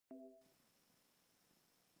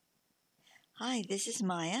Hi, this is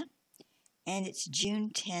Maya, and it's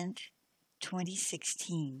June 10th,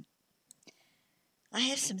 2016. I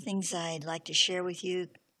have some things I'd like to share with you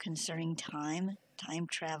concerning time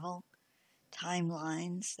travel,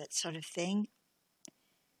 timelines, that sort of thing.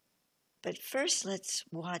 But first, let's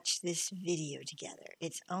watch this video together.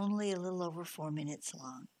 It's only a little over 4 minutes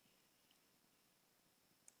long.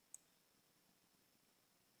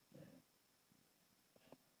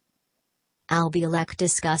 Al Bielek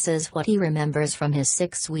discusses what he remembers from his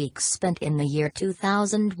 6 weeks spent in the year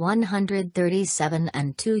 2137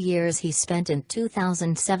 and 2 years he spent in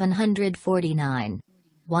 2749.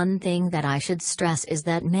 One thing that I should stress is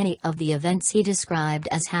that many of the events he described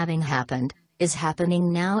as having happened, is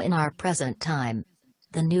happening now in our present time.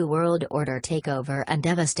 The New World Order takeover and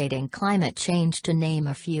devastating climate change, to name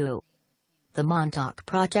a few. The Montauk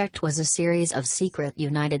Project was a series of secret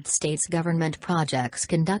United States government projects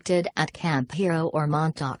conducted at Camp Hero or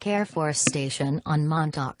Montauk Air Force Station on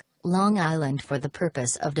Montauk, Long Island, for the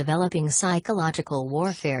purpose of developing psychological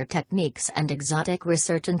warfare techniques and exotic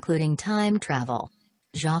research including time travel.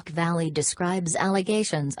 Jacques Vallée describes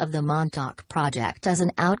allegations of the Montauk Project as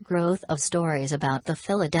an outgrowth of stories about the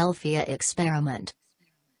Philadelphia experiment.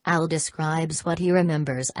 Al describes what he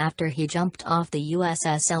remembers after he jumped off the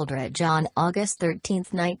USS Eldridge on August 13,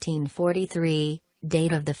 1943,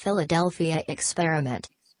 date of the Philadelphia experiment.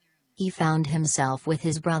 He found himself with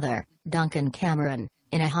his brother, Duncan Cameron,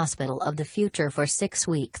 in a hospital of the future for 6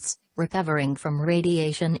 weeks, recovering from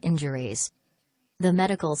radiation injuries. The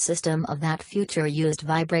medical system of that future used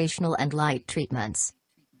vibrational and light treatments.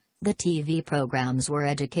 The TV programs were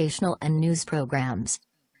educational and news programs.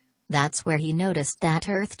 That's where he noticed that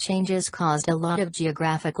Earth changes caused a lot of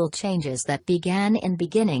geographical changes that began in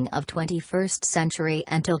beginning of 21st century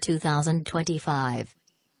until 2025.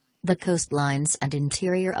 The coastlines and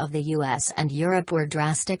interior of the US and Europe were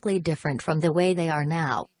drastically different from the way they are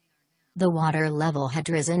now. The water level had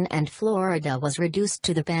risen and Florida was reduced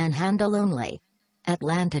to the panhandle only.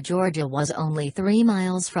 Atlanta, Georgia was only 3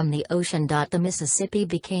 miles from the ocean. The Mississippi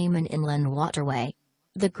became an inland waterway.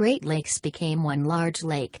 The Great Lakes became one large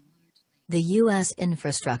lake. The U.S.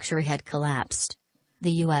 infrastructure had collapsed.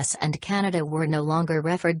 The U.S. and Canada were no longer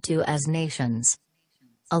referred to as nations.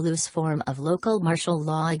 A loose form of local martial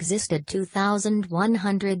law existed.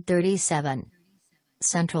 2137.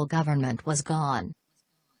 Central government was gone.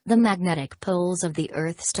 The magnetic poles of the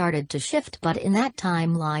Earth started to shift, but in that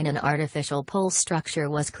timeline an artificial pole structure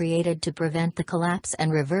was created to prevent the collapse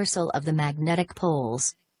and reversal of the magnetic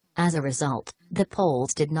poles. As a result, the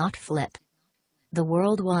poles did not flip. The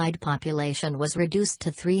worldwide population was reduced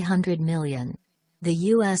to 300 million. The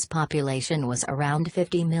U.S. population was around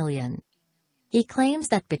 50 million. He claims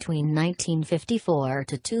that between 1954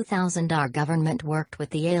 to 2000 our government worked with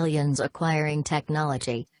the aliens, acquiring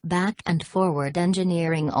technology, back and forward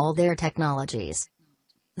engineering all their technologies.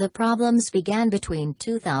 The problems began between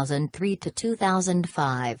 2003 to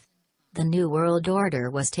 2005. The New World Order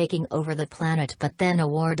was taking over the planet, but then a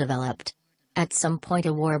war developed. At some point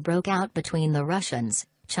a war broke out between the Russians,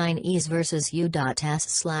 Chinese versus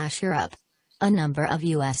U.S./Europe. A number of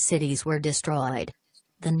U.S. cities were destroyed.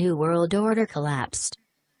 The New World Order collapsed.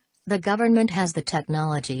 The government has the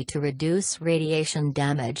technology to reduce radiation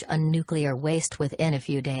damage and nuclear waste within a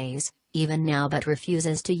few days, even now, but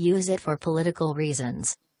refuses to use it for political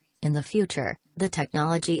reasons. In the future, the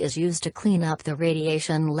technology is used to clean up the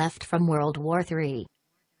radiation left from World War III.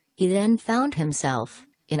 He then found himself,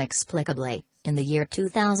 inexplicably, in the year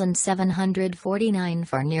 2749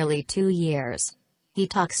 for nearly 2 years. He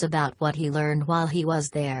talks about what he learned while he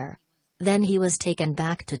was there. Then he was taken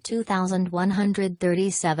back to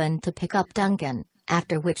 2137 to pick up Duncan,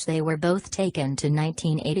 after which they were both taken to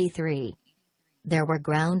 1983. There were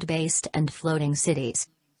ground-based and floating cities.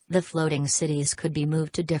 The floating cities could be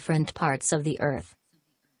moved to different parts of the Earth.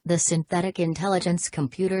 The synthetic intelligence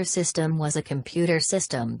computer system was a computer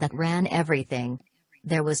system that ran everything.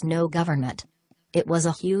 There was no government. It was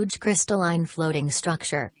a huge crystalline floating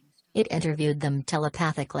structure. It interviewed them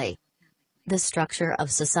telepathically. The structure of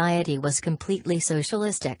society was completely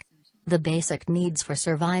socialistic. The basic needs for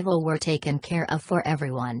survival were taken care of for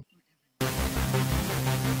everyone.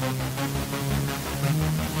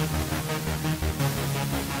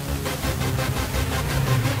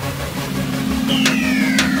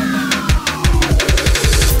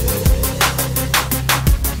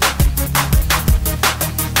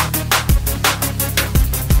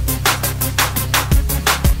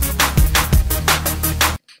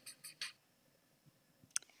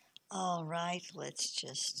 All right, let's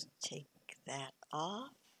just take that off.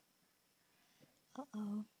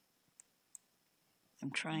 Uh-oh.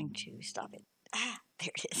 I'm trying to stop it.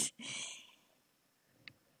 There it is.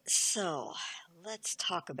 So, let's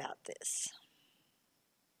talk about this.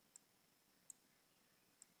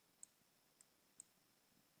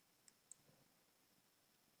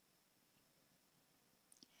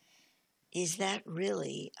 Is that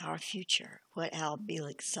really our future, what Al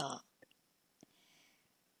Bielek saw?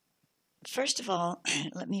 First of all,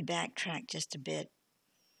 let me backtrack just a bit.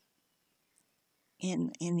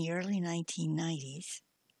 In the early 1990s,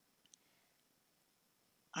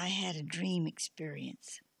 I had a dream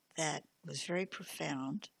experience that was very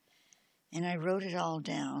profound, and I wrote it all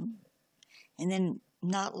down. And then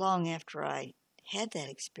not long after I had that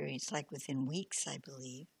experience, like within weeks, I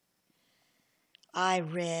believe, I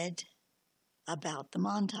read about the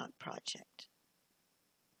Montauk Project.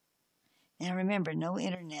 Now remember, no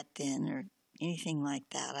internet then or anything like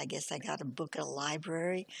that. I guess I got a book at a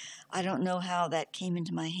library. I don't know how that came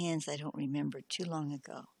into my hands. I don't remember, too long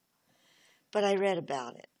ago. But I read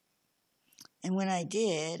about it. And when I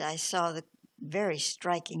did, I saw the very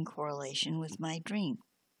striking correlation with my dream.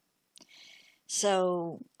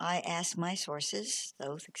 So I asked my sources,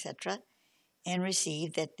 Thoth, etc., and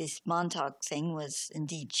received that this Montauk thing was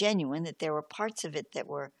indeed genuine, that there were parts of it that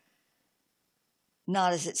were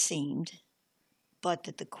not as it seemed, but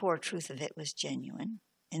that the core truth of it was genuine,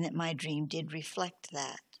 and that my dream did reflect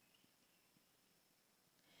that.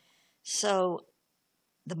 So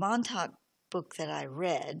the Montauk book that I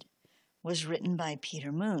read was written by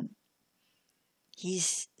Peter Moon.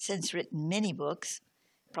 He's since written many books,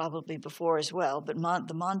 probably before as well, but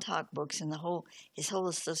the Montauk books and his whole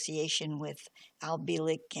association with Al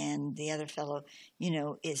Bielek and the other fellow,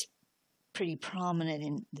 is pretty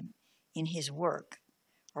prominent in his work,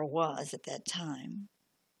 or was at that time.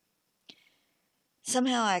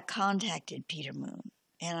 Somehow I contacted Peter Moon,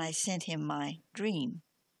 and I sent him my dream.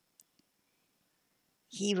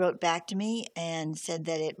 He wrote back to me and said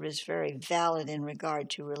that it was very valid in regard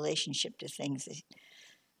to relationship to things that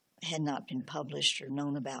had not been published or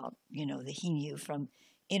known about, that he knew from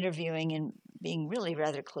interviewing and being really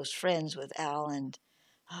rather close friends with Al and,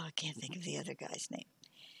 I can't think of the other guy's name.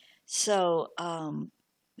 So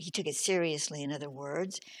he took it seriously, in other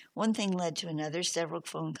words. One thing led to another, several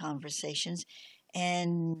phone conversations,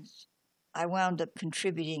 and I wound up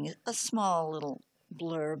contributing a small little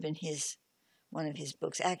blurb in one of his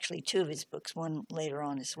books, actually two of his books, one later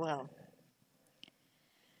on as well.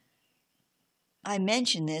 I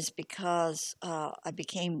mention this because I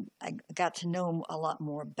got to know a lot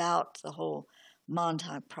more about the whole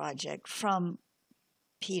Montauk Project from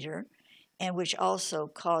Peter, and which also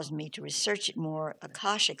caused me to research it more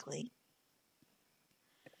akashically.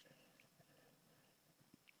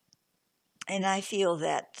 And I feel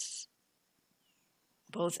that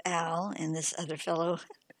both Al and this other fellow,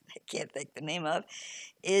 I can't think the name of,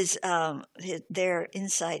 their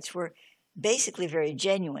insights were basically very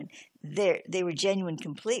genuine. They were genuine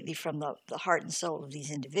completely from the heart and soul of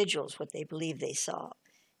these individuals, what they believed they saw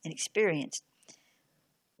and experienced.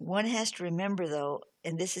 One has to remember, though,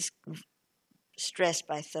 and this is stressed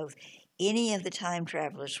by Thoth, any of the time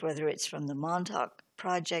travelers, whether it's from the Montauk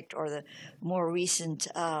Project or the more recent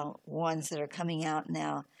ones that are coming out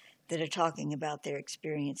now that are talking about their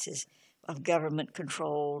experiences of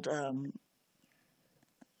government-controlled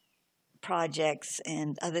projects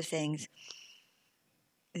and other things,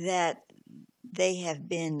 that they have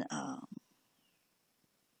been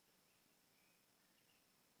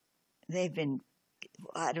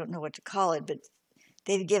I don't know what to call it, but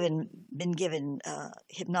they've been given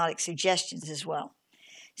hypnotic suggestions as well.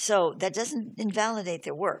 So that doesn't invalidate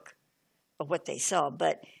their work of what they saw,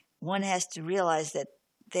 but one has to realize that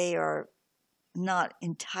they are not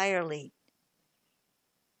entirely,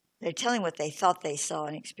 they're telling what they thought they saw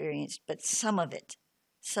and experienced, but some of it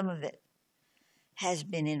has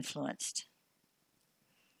been influenced.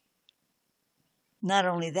 Not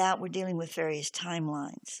only that, we're dealing with various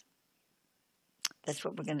timelines. That's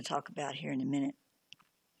what we're going to talk about here in a minute.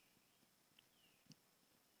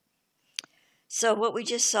 So what we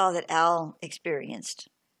just saw that Al experienced,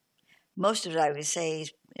 most of it, I would say,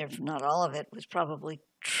 if not all of it, was probably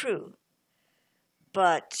true.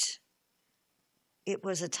 But it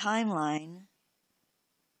was a timeline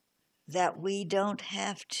that we don't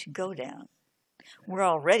have to go down. We're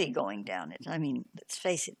already going down it. I mean, let's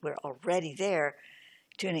face it, we're already there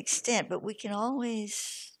to an extent, but we can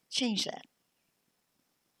always change that.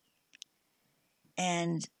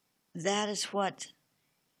 And that is what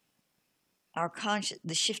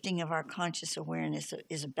the shifting of our conscious awareness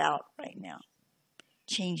is about right now,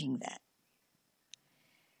 changing that.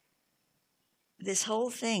 This whole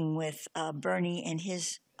thing with Bernie and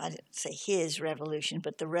his, I didn't say his revolution,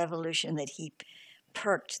 but the revolution that he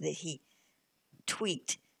perked, that he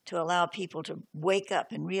tweaked to allow people to wake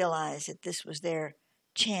up and realize that this was their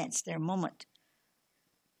chance, their moment.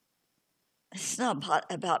 It's not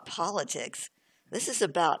about politics. This is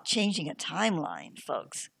about changing a timeline,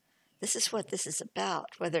 folks. This is what this is about,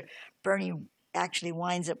 whether Bernie actually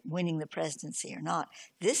winds up winning the presidency or not.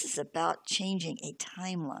 This is about changing a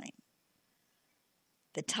timeline.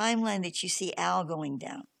 The timeline that you see Al going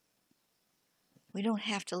down. We don't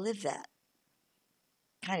have to live that.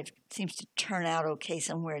 Kind of seems to turn out okay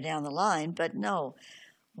somewhere down the line, but no.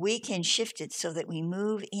 We can shift it so that we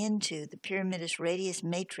move into the pyramidus radius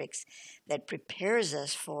matrix that prepares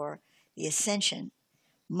us for the ascension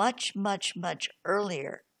much, much, much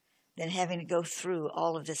earlier than having to go through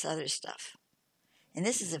all of this other stuff. And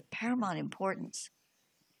this is of paramount importance.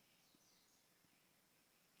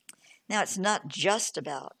 Now, it's not just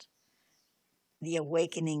about the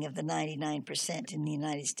awakening of the 99% in the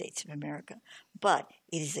United States of America, but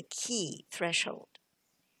it is a key threshold.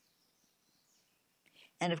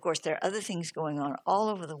 And of course, there are other things going on all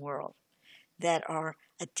over the world that are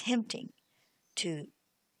attempting to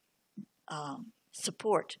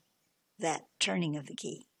support that turning of the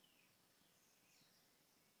key.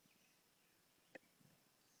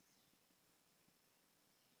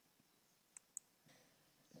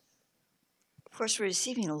 Of course, we're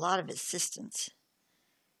receiving a lot of assistance.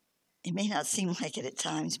 It may not seem like it at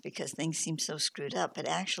times because things seem so screwed up, but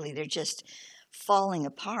actually they're just falling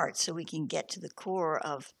apart so we can get to the core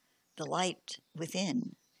of the light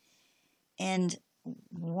within. And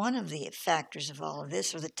one of the factors of all of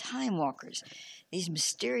this are the time walkers, these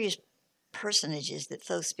mysterious personages that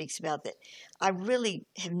Thoth speaks about that I really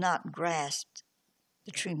have not grasped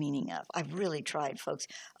the true meaning of. I've really tried, folks.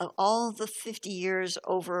 Of all the 50 years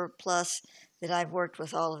over plus that I've worked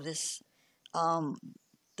with all of this,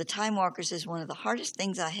 the time walkers is one of the hardest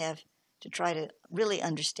things I have to try to really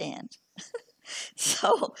understand.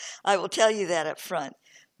 So I will tell you that up front.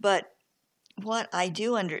 But what I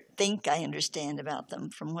do think I understand about them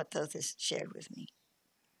from what Thoth has shared with me,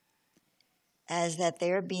 as that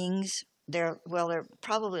they're beings, there are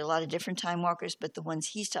probably a lot of different time walkers, but the ones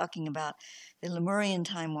he's talking about, the Lemurian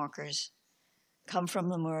time walkers, come from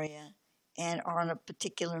Lemuria and are on a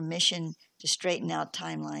particular mission to straighten out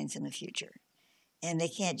timelines in the future. And they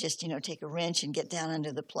can't just, take a wrench and get down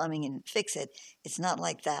under the plumbing and fix it. It's not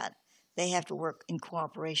like that. They have to work in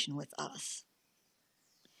cooperation with us.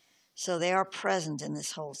 So they are present in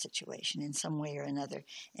this whole situation in some way or another.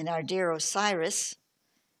 And our dear Osiris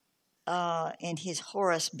and his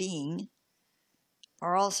Horus being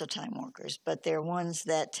are also time walkers, but they're ones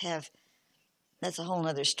that that's a whole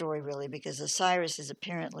other story really, because Osiris is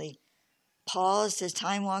apparently paused his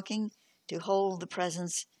time walking to hold the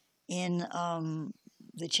presence in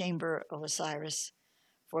the chamber of Osiris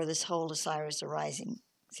for this whole Osiris arising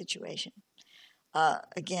situation.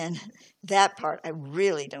 Again, that part I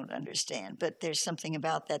really don't understand, but there's something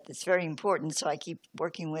about that that's very important, so I keep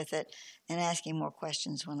working with it and asking more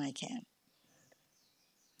questions when I can.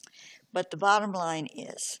 But the bottom line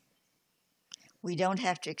is, we don't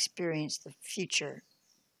have to experience the future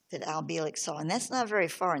that Al Bielek saw, and that's not very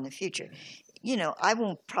far in the future. I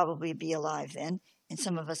won't probably be alive then, and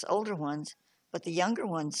some of us older ones, but the younger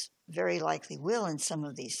ones very likely will in some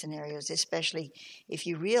of these scenarios, especially if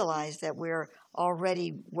you realize that we're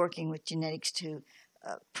already working with genetics to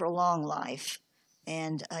prolong life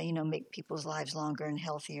and, make people's lives longer and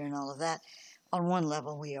healthier and all of that. On one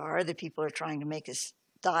level we are. Other people are trying to make us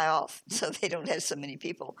die off so they don't have so many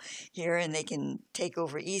people here and they can take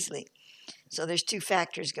over easily. So there's two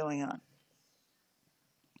factors going on.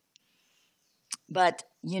 But,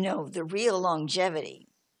 the real longevity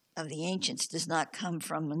of the ancients does not come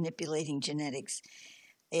from manipulating genetics.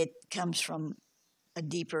 It comes from a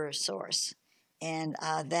deeper source. And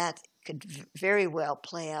that could very well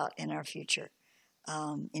play out in our future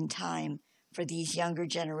in time for these younger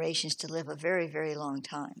generations to live a very, very long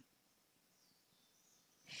time.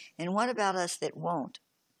 And what about us that won't?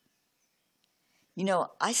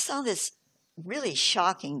 I saw this really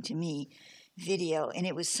shocking to me video, and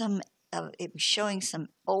it was showing some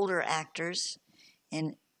older actors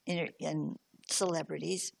and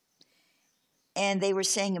celebrities, and they were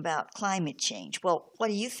saying about climate change. Well, what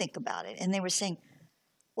do you think about it? And they were saying,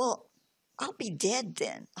 well, I'll be dead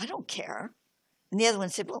then. I don't care. And the other one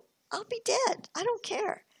said, well, I'll be dead. I don't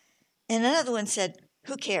care. And another one said,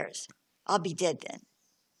 who cares? I'll be dead then.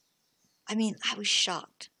 I mean, I was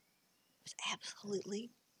shocked. I was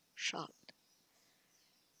absolutely shocked.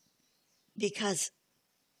 Because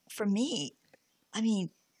for me,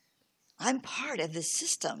 I'm part of the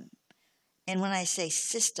system. And when I say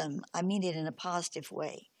system, I mean it in a positive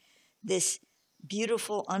way. This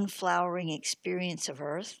beautiful, unflowering experience of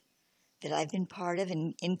Earth that I've been part of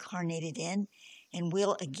and incarnated in, and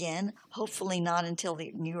will again, hopefully not until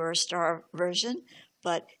the newer star version,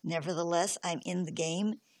 but nevertheless, I'm in the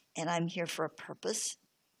game and I'm here for a purpose.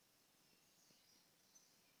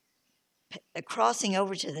 Crossing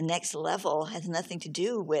over to the next level has nothing to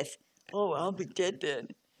do with, oh, I'll be dead then.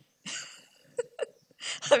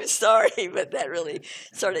 I'm sorry, but that really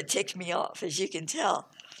sort of ticked me off, as you can tell.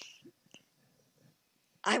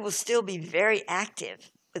 I will still be very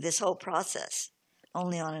active with this whole process,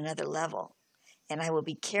 only on another level. And I will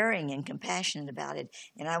be caring and compassionate about it.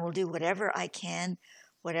 And I will do whatever I can,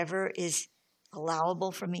 whatever is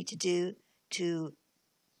allowable for me to do to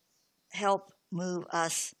help move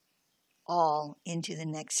us all into the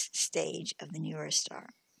next stage of the new Earth star.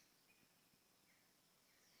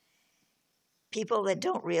 People that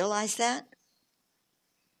don't realize that,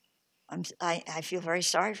 I feel very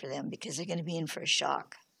sorry for them, because they're going to be in for a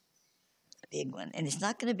shock, a big one. And it's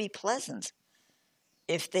not going to be pleasant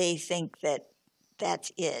if they think that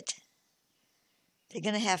that's it. They're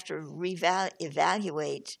going to have to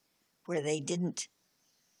evaluate where they didn't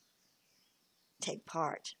take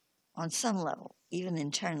part on some level, even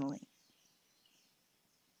internally.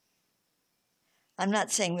 I'm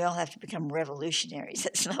not saying we all have to become revolutionaries.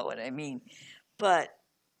 That's not what I mean. But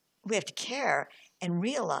we have to care and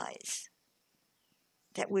realize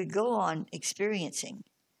that we go on experiencing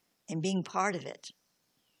and being part of it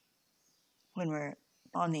when we're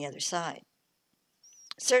on the other side.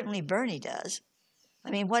 Certainly Bernie does.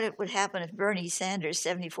 I mean, what would happen if Bernie Sanders,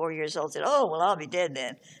 74 years old, said, oh, well, I'll be dead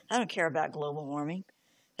then. I don't care about global warming.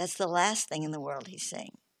 That's the last thing in the world he's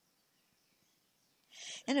saying.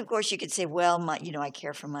 And of course, you could say, well, I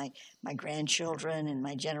care for my grandchildren and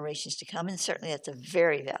my generations to come. And certainly that's a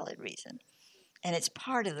very valid reason. And it's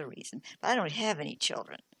part of the reason. But I don't have any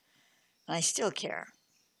children. And I still care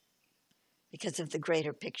because of the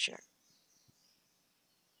greater picture.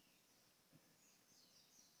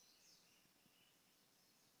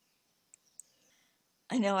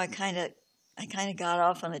 I know I kind of got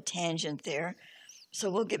off on a tangent there.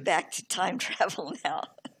 So we'll get back to time travel now.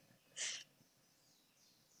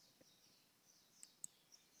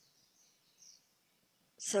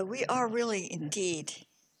 So we are really indeed,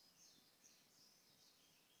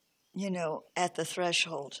 at the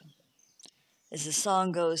threshold. As the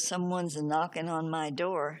song goes, someone's a-knocking on my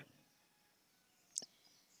door.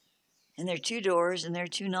 And there are two doors and there are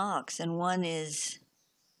two knocks. And one is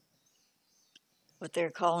what they're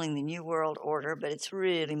calling the New World Order, but it's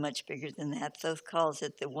really much bigger than that. Thoth calls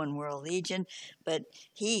it the One World Legion, but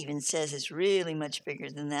he even says it's really much bigger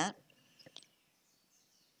than that.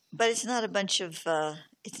 But it's not a bunch of,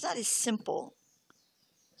 it's not as simple,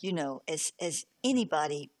 as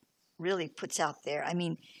anybody really puts out there. I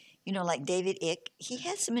mean, like David Icke, he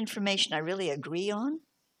has some information I really agree on,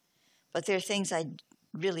 but there are things I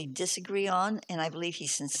really disagree on, and I believe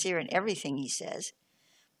he's sincere in everything he says.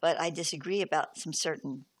 But I disagree about some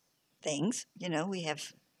certain things. We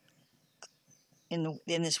have, in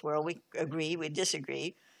this world, we agree, we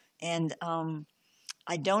disagree. And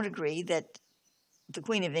I don't agree that the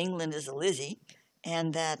Queen of England is a Lizzie,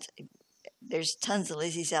 and that there's tons of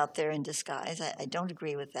Lizzies out there in disguise. I don't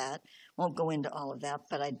agree with that. Won't go into all of that,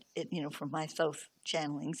 but from my Thoth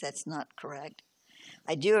channelings, that's not correct.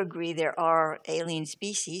 I do agree there are alien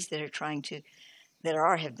species that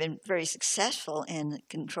are have been very successful in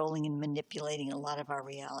controlling and manipulating a lot of our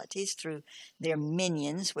realities through their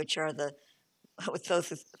minions, which are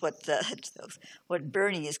what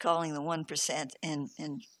Bernie is calling the 1%, and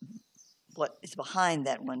what is behind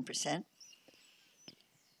that 1%.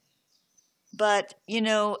 But,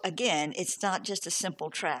 again, it's not just a simple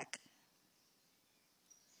track.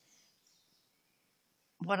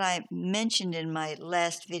 What I mentioned in my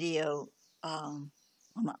last video on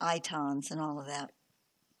the Itons and all of that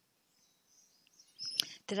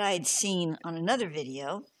I had seen on another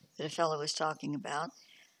video that a fellow was talking about,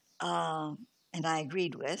 and I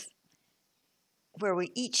agreed with, where we're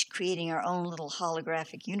each creating our own little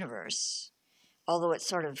holographic universe, although it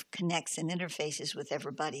sort of connects and interfaces with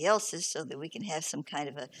everybody else's so that we can have some kind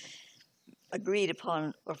of a agreed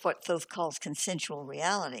upon, or what Thoth calls consensual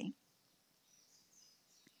reality.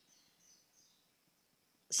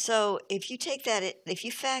 So if you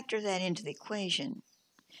factor that into the equation,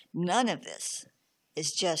 none of this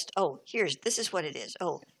is just, this is what it is.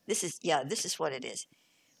 This is what it is.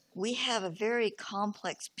 We have a very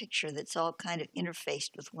complex picture that's all kind of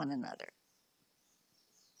interfaced with one another.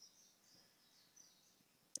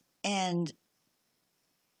 And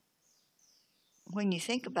when you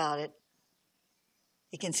think about it,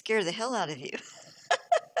 it can scare the hell out of you.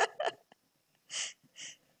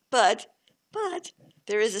 but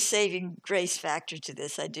there is a saving grace factor to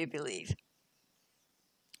this, I do believe.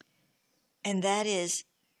 And that is,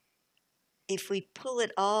 if we pull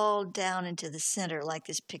it all down into the center, like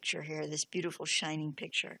this picture here, this beautiful shining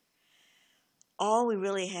picture, all we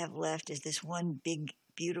really have left is this one big,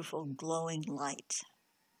 beautiful, glowing light.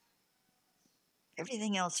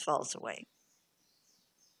 Everything else falls away.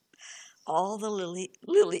 All the lilies,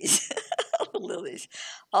 all the lilies,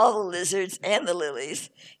 all the lizards and the lilies,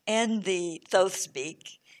 and the Thoth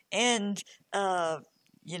speak, and,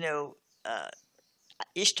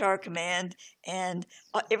 Ishtar command, and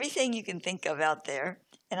everything you can think of out there.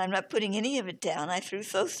 And I'm not putting any of it down. I threw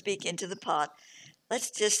Thoth speak into the pot.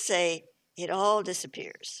 Let's just say it all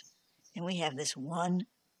disappears. And we have this one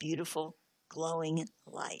beautiful, glowing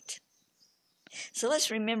light. So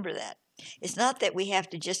let's remember that. It's not that we have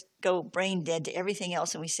to just go brain dead to everything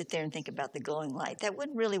else and we sit there and think about the glowing light. That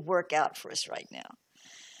wouldn't really work out for us right now,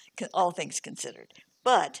 all things considered.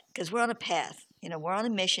 But, because we're on a path, we're on a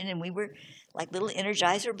mission, and we were like little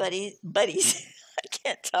Energizer buddies. I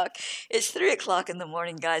can't talk. It's 3 o'clock in the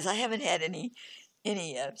morning, guys. I haven't had any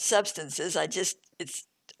substances. It's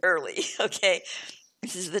early, okay?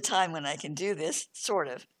 This is the time when I can do this, sort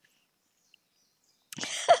of.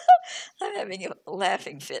 I'm having a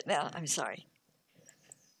laughing fit now. I'm sorry.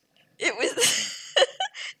 It was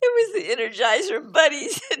it was the Energizer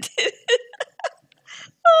buddies that did it.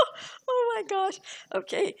 Oh my gosh.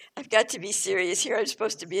 Okay, I've got to be serious here. I'm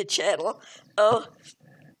supposed to be a channel. Oh.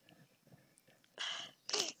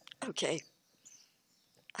 Okay.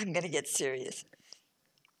 I'm going to get serious.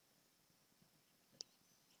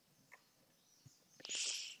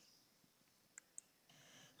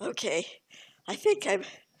 Okay. I think I'm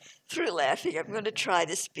through laughing. I'm going to try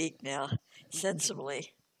to speak now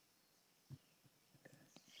sensibly.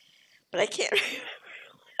 But I can't remember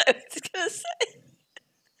what I was going to say.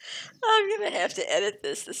 I'm going to have to edit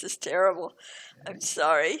this. This is terrible. I'm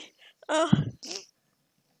sorry. Oh.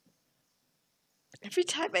 Every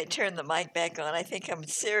time I turn the mic back on, I think I'm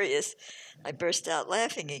serious. I burst out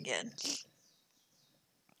laughing again.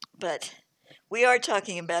 But we are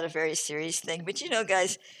talking about a very serious thing. But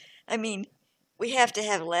guys, we have to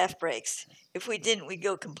have laugh breaks. If we didn't, we'd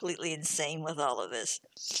go completely insane with all of this.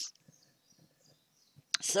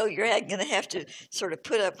 So you're going to have to sort of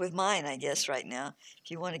put up with mine, I guess, right now,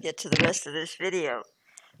 if you want to get to the rest of this video.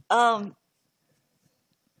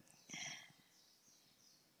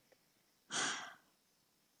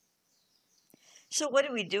 So what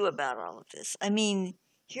do we do about all of this?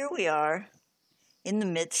 Here we are in the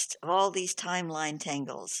midst of all these timeline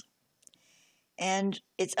tangles. And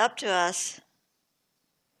it's up to us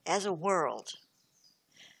as a world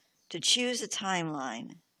to choose a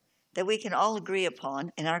timeline that we can all agree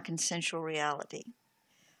upon in our consensual reality.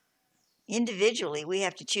 Individually, we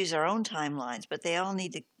have to choose our own timelines, but they all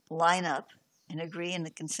need to line up and agree in the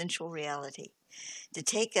consensual reality to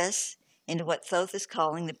take us into what Thoth is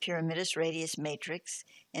calling the Pyramidus Radius Matrix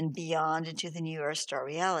and beyond into the new Earth star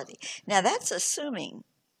reality. Now, that's assuming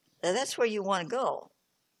that that's where you want to go.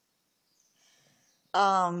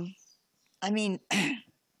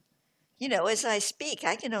 As I speak,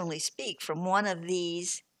 I can only speak from one of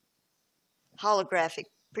these holographic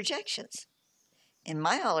projections. And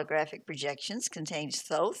my holographic projections contains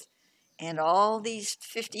Thoth and all these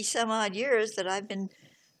 50 some odd years that I've been,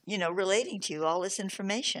 relating to you, all this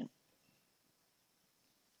information.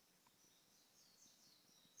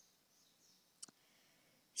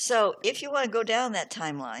 So if you want to go down that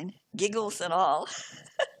timeline, giggles and all,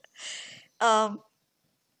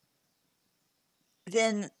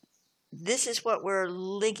 then this is what we're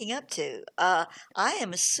linking up to. I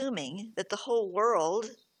am assuming that the whole world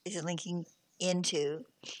is linking into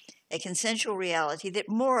a consensual reality that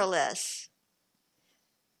more or less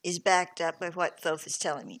is backed up by what Thoth is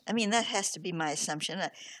telling me. That has to be my assumption.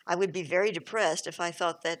 I would be very depressed if I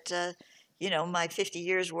thought that, my 50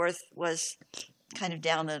 years worth was kind of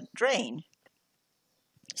down the drain.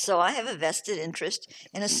 So I have a vested interest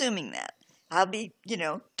in assuming that. I'll be,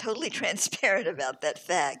 totally transparent about that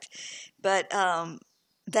fact. But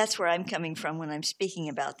that's where I'm coming from when I'm speaking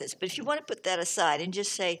about this. But if you want to put that aside and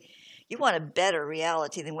just say you want a better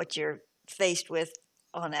reality than what you're faced with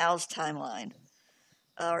on Al's timeline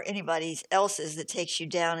or anybody else's that takes you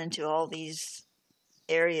down into all these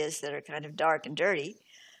areas that are kind of dark and dirty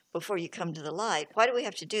before you come to the light, why do we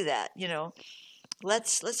have to do that?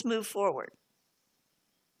 Let's move forward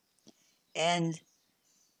and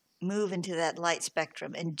move into that light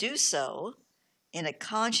spectrum and do so in a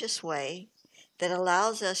conscious way that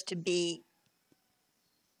allows us to be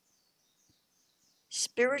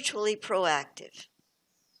spiritually proactive.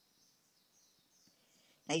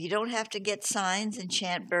 Now, you don't have to get signs and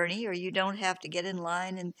chant Bernie, or you don't have to get in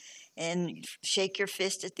line and shake your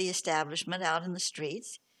fist at the establishment out in the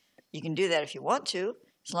streets. You can do that if you want to,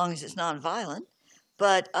 as long as it's nonviolent.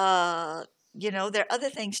 But, there are other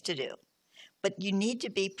things to do. But you need to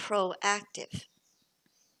be proactive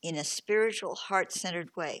in a spiritual,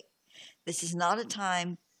 heart-centered way. This is not a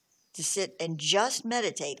time to sit and just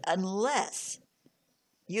meditate unless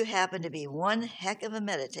you happen to be one heck of a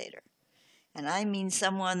meditator. And I mean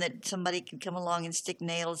somebody can come along and stick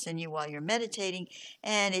nails in you while you're meditating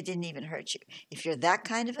and it didn't even hurt you. If you're that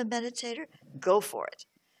kind of a meditator, go for it.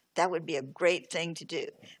 That would be a great thing to do.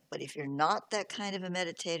 But if you're not that kind of a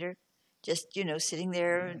meditator, just, sitting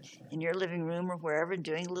there in your living room or wherever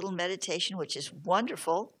doing a little meditation, which is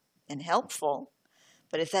wonderful and helpful,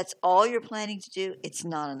 but if that's all you're planning to do, it's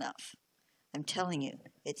not enough. I'm telling you,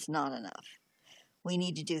 it's not enough. We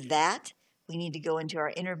need to do that. We need to go into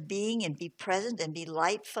our inner being and be present and be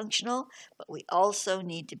light functional, but we also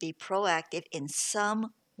need to be proactive in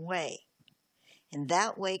some way. And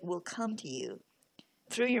that way will come to you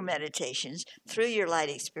through your meditations, through your light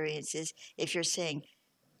experiences, if you're saying,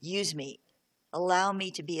 use me, allow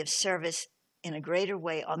me to be of service in a greater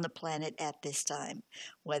way on the planet at this time.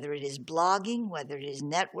 Whether it is blogging, whether it is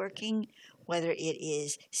networking, whether it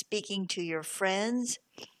is speaking to your friends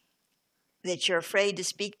that you're afraid to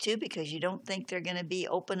speak to because you don't think they're going to be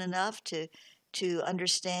open enough to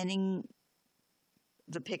understanding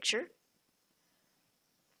the picture.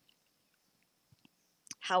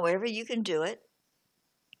 However you can do it,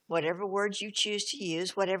 whatever words you choose to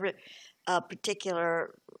use, whatever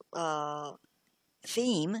particular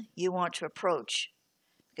theme you want to approach,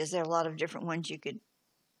 because there are a lot of different ones you could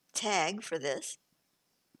tag for this,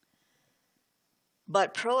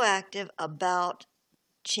 but proactive about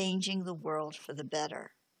changing the world for the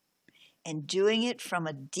better and doing it from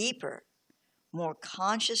a deeper, more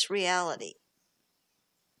conscious reality.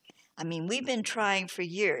 I mean, we've been trying for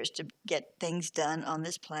years to get things done on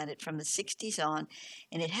this planet from the 60s on,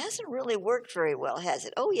 and it hasn't really worked very well, has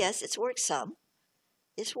it? Oh, yes, it's worked some.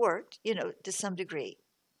 It's worked, to some degree.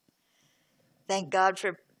 Thank God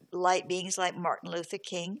for light beings like Martin Luther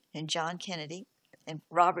King and John Kennedy and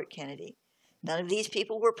Robert Kennedy. None of these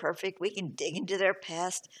people were perfect. We can dig into their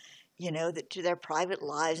past, to their private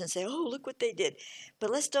lives and say, oh, look what they did.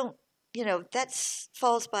 But let's don't, that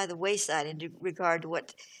falls by the wayside in regard to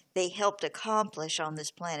what they helped accomplish on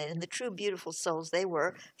this planet and the true beautiful souls they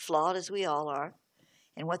were, flawed as we all are,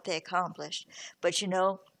 and what they accomplished. But,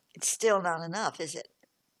 it's still not enough, is it?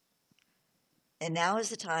 And now is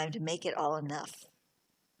the time to make it all enough.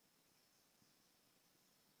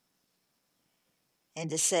 And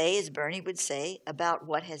to say, as Bernie would say, about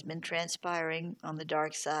what has been transpiring on the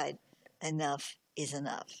dark side, enough is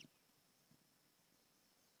enough.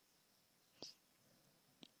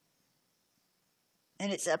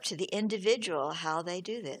 And it's up to the individual how they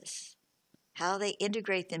do this, how they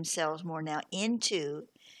integrate themselves more now into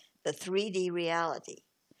the 3D reality.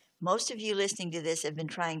 Most of you listening to this have been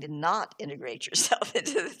trying to not integrate yourself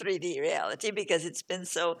into the 3D reality because it's been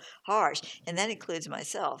so harsh, and that includes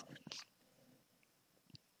myself.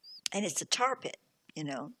 And it's a tar pit,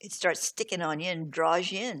 It starts sticking on you and draws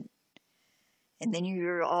you in. And then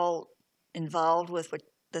you're all involved with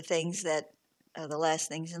the things that are the last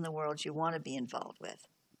things in the world you want to be involved with.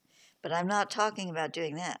 But I'm not talking about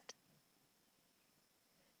doing that.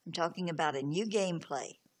 I'm talking about a new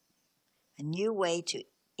gameplay, a new way to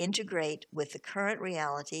integrate with the current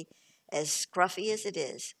reality, as scruffy as it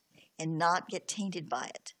is, and not get tainted by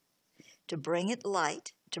it. To bring it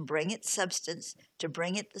light, to bring it substance, to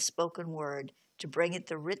bring it the spoken word, to bring it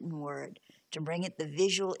the written word, to bring it the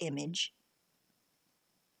visual image,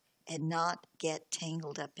 and not get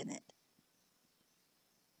tangled up in it.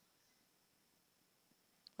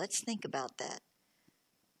 Let's think about that.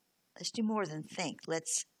 Let's do more than think.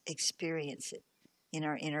 Let's experience it in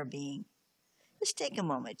our inner being. Just take a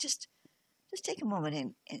moment. Just take a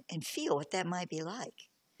moment and feel what that might be like.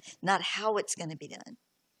 Not how it's going to be done,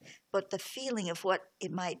 but the feeling of what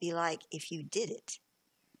it might be like if you did it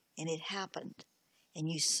and it happened and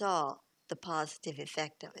you saw the positive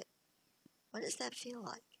effect of it. What does that feel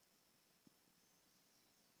like?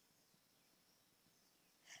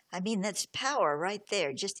 I mean, that's power right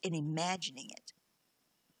there, just in imagining it.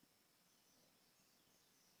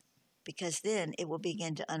 Because then it will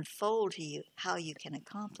begin to unfold to you how you can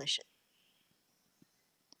accomplish it.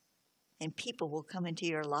 And people will come into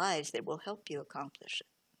your lives that will help you accomplish it.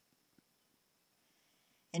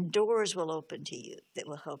 And doors will open to you that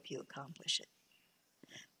will help you accomplish it.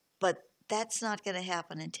 But that's not going to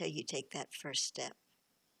happen until you take that first step.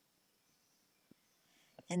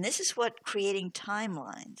 And this is what creating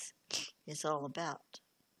timelines is all about.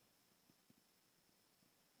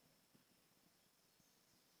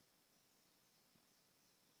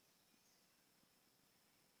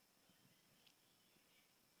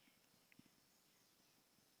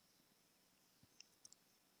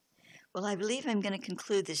 Well, I believe I'm going to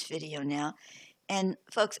conclude this video now. And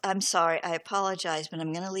folks, I'm sorry, I apologize, but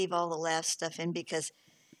I'm going to leave all the last stuff in because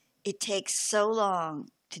it takes so long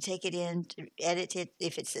to take it in, to edit it,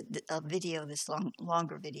 if it's a video, this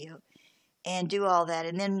longer video, and do all that,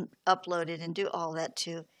 and then upload it and do all that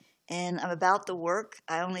too. And I'm about the work.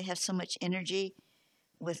 I only have so much energy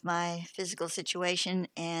with my physical situation,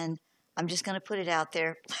 and I'm just going to put it out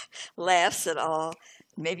there. Laughs at all.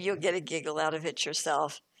 Maybe you'll get a giggle out of it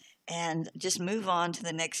yourself, and just move on to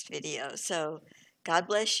the next video. So God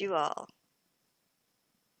bless you all.